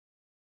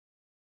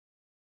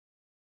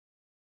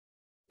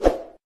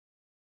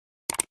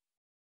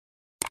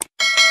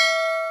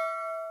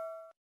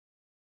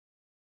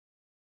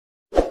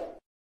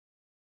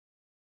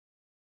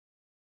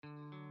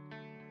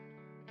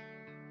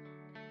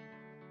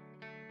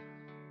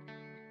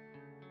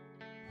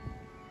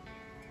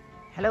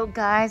Hello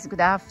guys,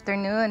 good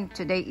afternoon.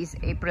 Today is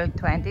April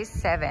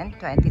 27,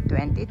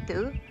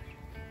 2022.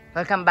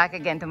 Welcome back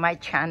again to my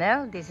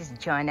channel. This is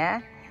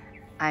Jonah.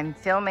 I'm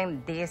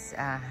filming this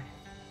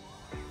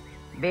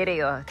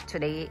video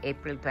today,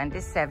 April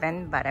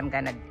 27, but I'm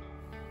gonna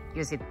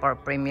use it for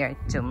premiere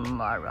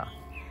tomorrow.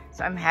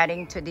 So I'm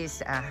heading to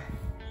this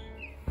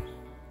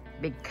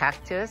big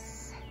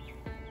cactus.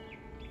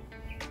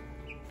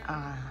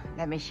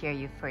 Let me share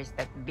you first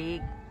that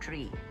big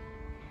tree.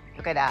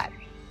 Look at that.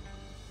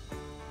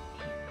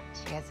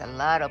 She has a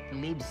lot of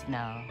leaves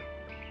now.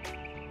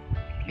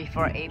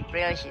 Before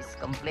April, she's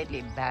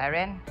completely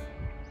barren,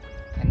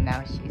 and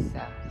now she's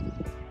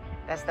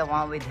that's the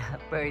one with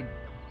the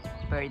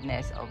bird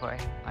nest over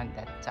on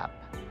the top.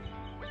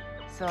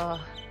 So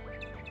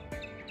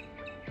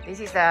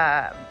this is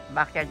a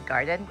backyard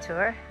garden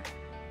tour,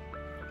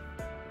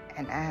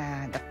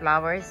 and the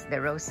flowers,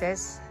 the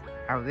roses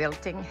are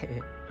wilting.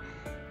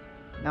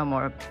 No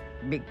more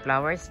big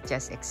flowers,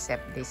 just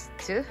except these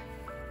two.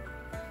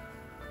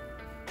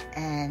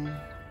 And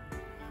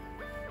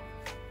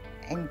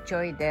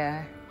enjoy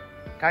the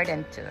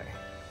garden tour.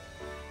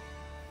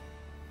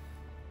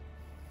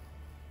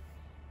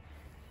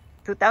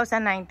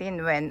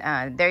 2019, when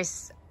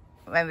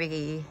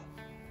we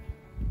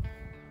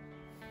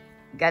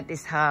got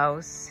this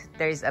house,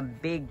 there's a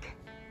big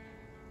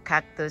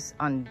cactus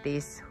on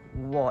this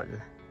wall.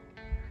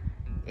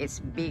 It's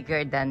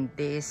bigger than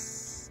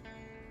this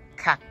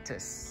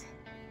cactus.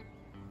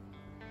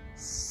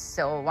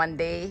 So one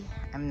day,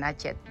 I'm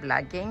not yet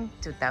vlogging,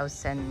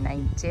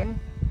 2019,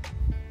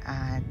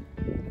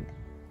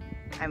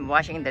 I'm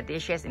washing the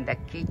dishes in the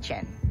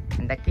kitchen.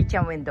 In the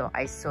kitchen window,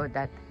 I saw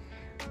that,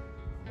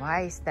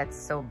 why is that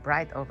so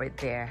bright over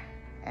there?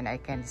 And I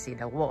can see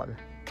the wall.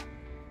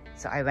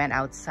 So I went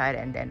outside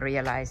and then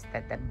realized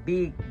that the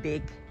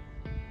big,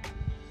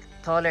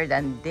 taller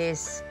than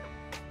this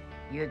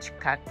huge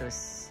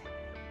cactus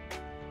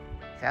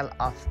fell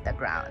off the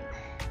ground.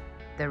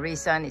 The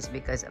reason is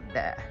because of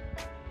the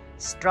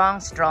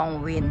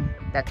strong wind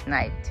that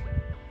night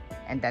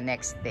and the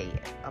next day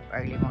of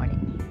early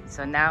morning.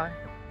 So now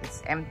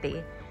it's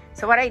empty.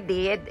 So what I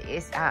did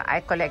is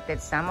I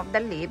collected some of the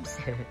leaves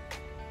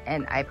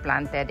and I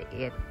planted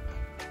it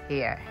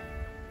here.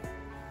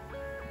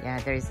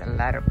 Yeah, there's a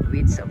lot of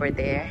weeds over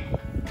there.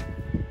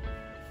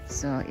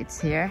 So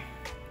it's here.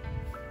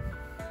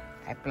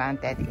 I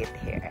planted it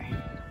here.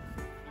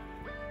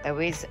 The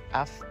weeds,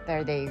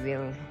 after they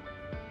will,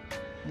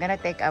 I'm gonna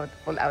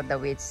pull out the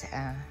weeds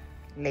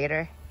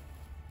later,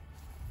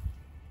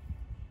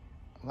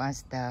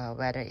 once the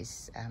weather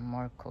is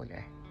more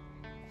cooler.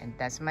 And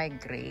that's my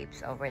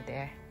grapes over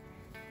there.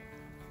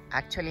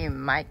 Actually,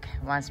 Mike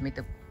wants me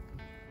to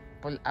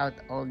pull out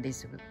all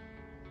these,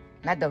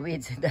 not the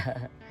weeds,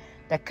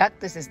 the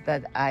cactuses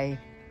that I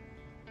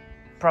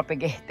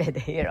propagated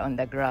here on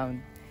the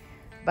ground.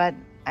 But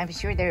I'm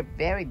sure they're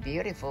very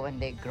beautiful when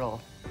they grow.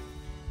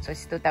 So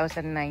it's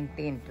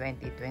 2019,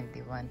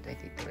 2021,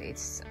 22.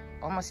 It's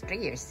almost 3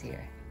 years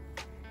here.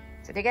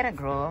 So they're gonna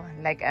grow.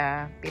 Like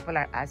people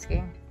are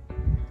asking,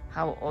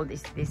 how old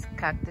is this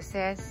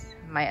cactuses?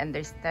 My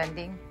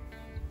understanding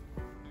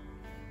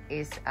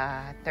is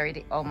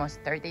almost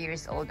 30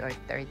 years old or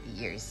 30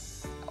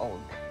 years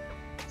old.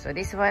 So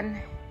this one,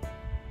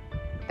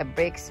 the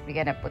bricks we're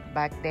gonna put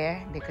back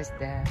there because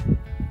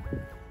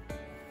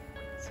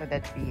so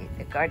that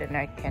the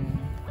gardener can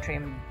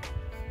trim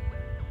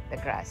the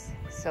grass.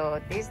 So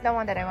this is the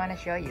one that I want to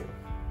show you.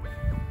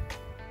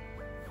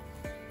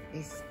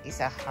 This is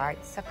a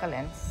heart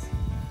succulents.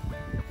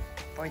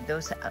 For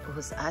those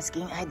who's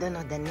asking, I don't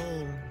know the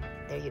name.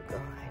 There you go.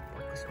 I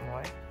focus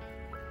more.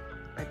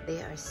 But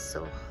they are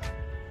so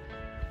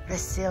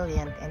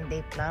resilient and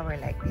they flower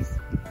like this.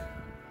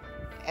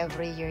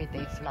 Every year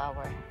they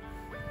flower.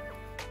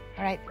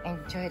 Alright,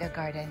 enjoy the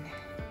garden.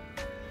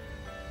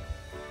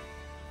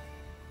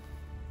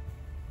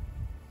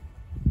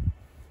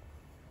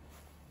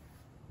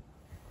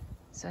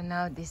 So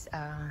now this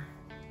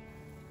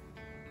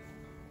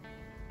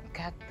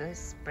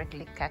cactus,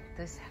 prickly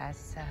cactus,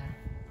 has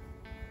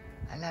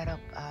a lot of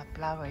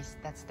flowers.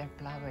 That's their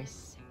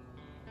flowers.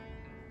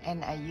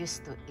 And I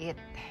used to eat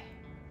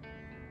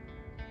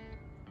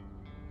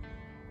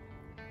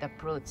the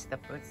fruits. The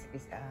fruits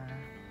is the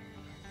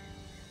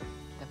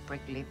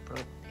prickly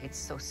fruit. It's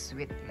so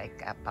sweet,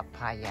 like a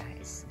papaya.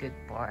 It's good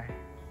for.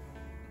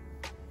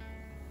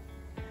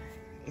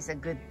 It's a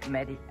good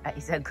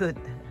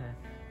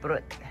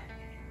fruit.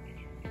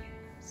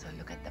 So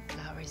look at the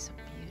flowers, so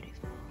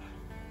beautiful.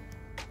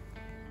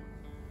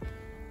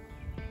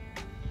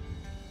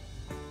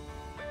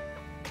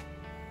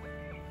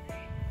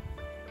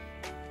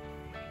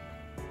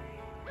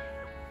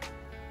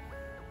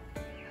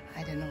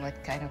 I don't know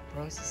what kind of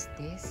rose is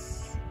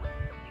this.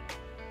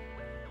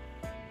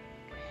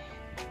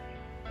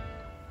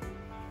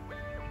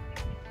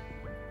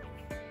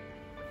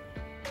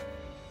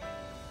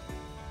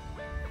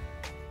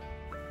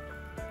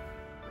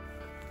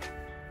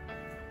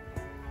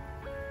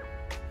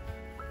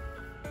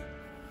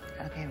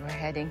 Okay, we're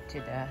heading to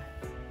the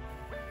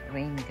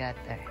rain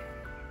gutter.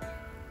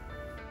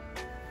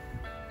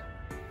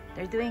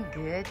 They're doing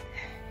good.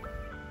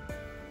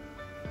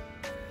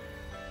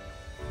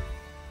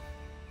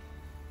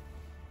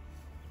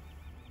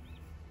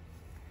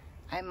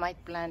 I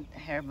might plant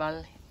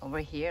herbal over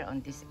here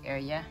on this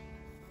area,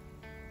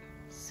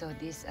 so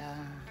these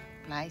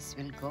flies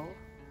will go.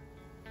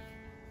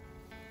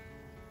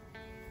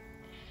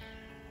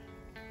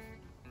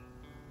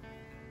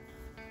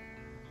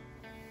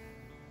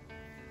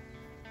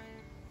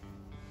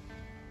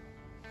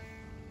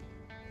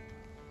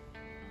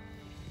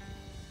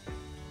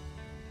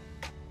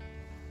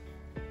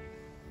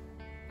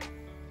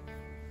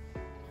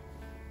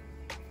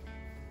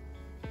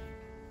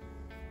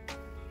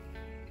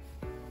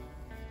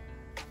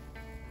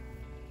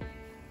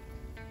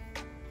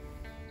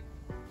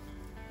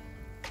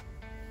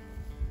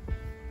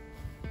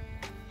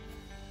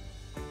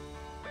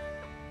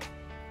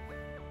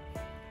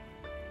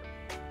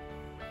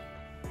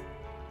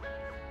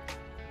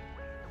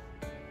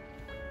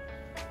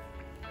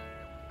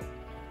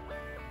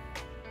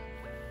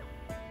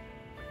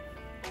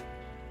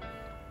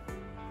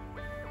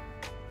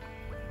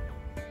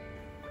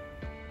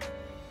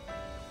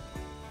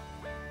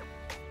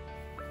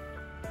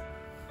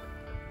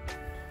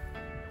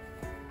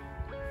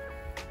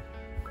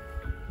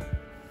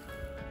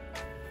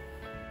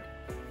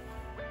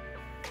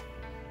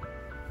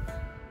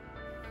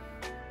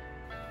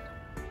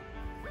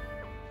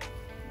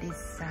 This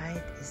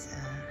side is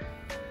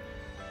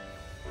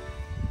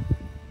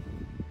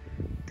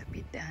to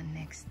be done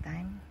next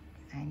time.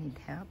 I need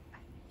help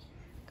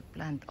to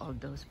plant all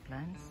those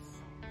plants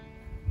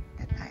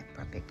that I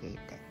propagated.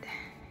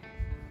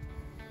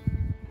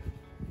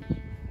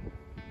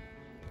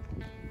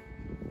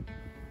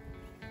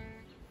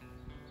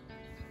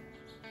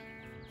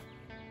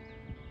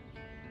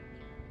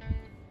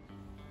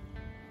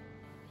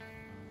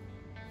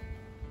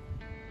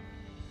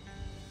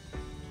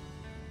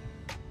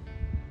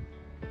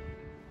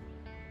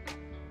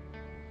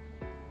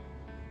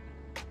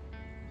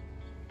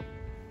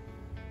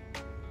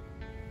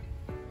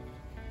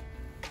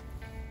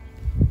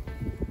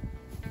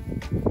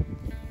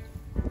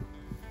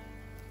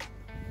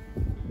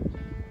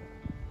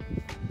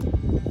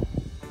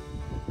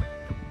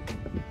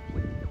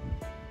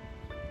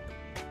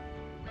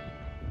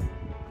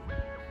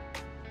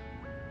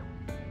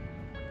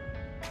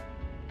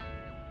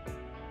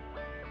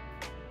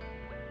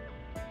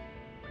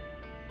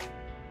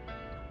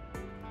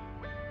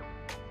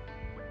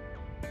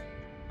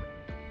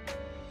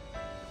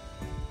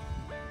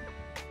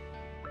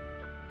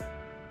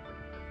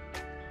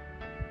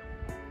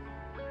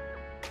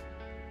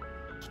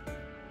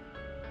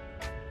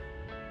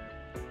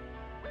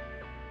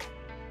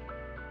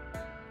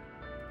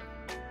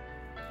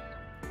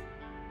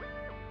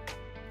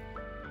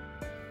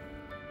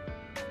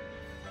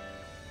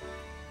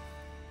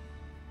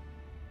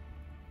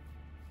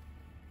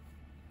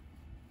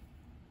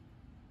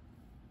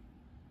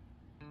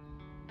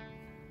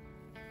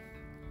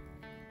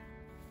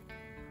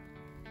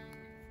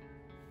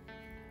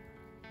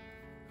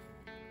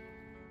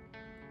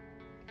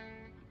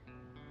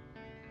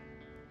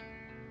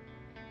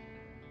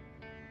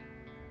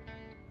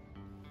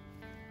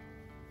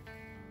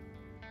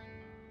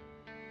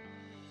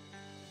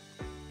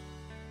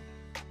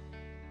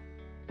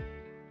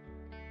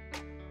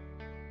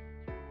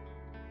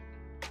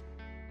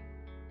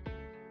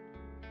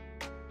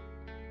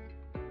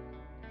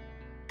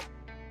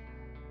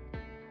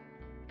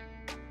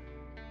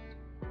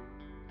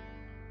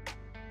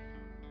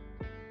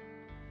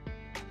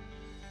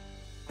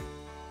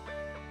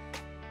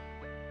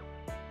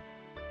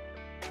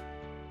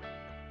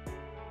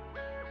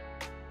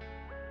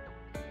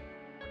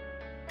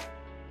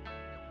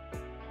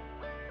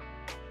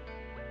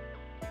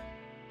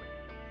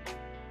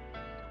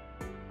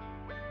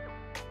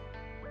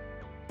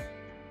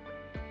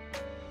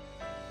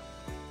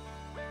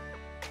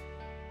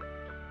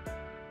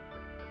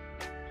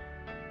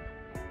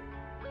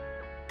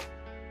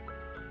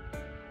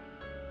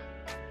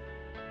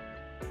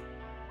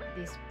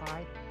 This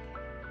part,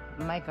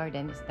 my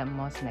garden is the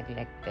most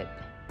neglected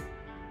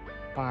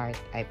part.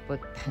 I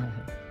put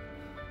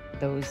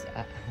those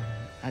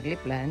ugly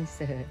plants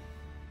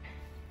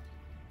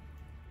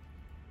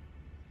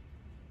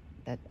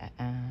that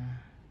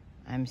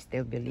I'm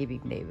still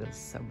believing they will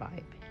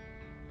survive.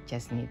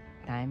 Just need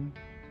time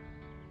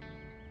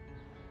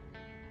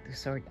to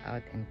sort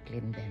out and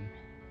clean them.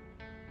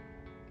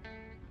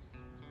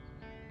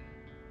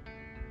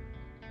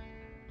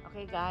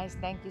 Okay guys,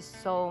 thank you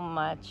so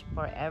much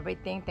for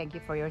everything. Thank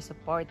you for your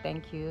support.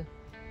 Thank you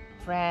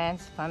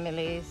friends,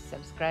 families,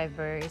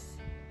 subscribers,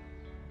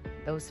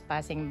 those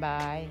passing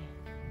by.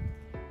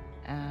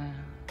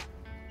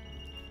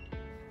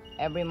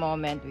 Every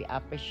moment we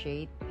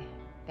appreciate.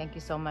 Thank you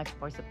so much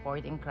for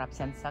supporting Crops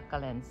and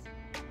Succulents.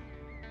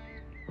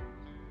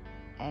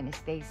 And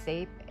stay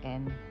safe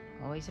and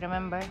always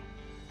remember,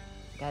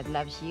 God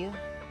loves you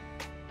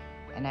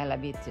and I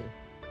love you too.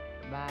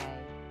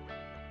 Bye.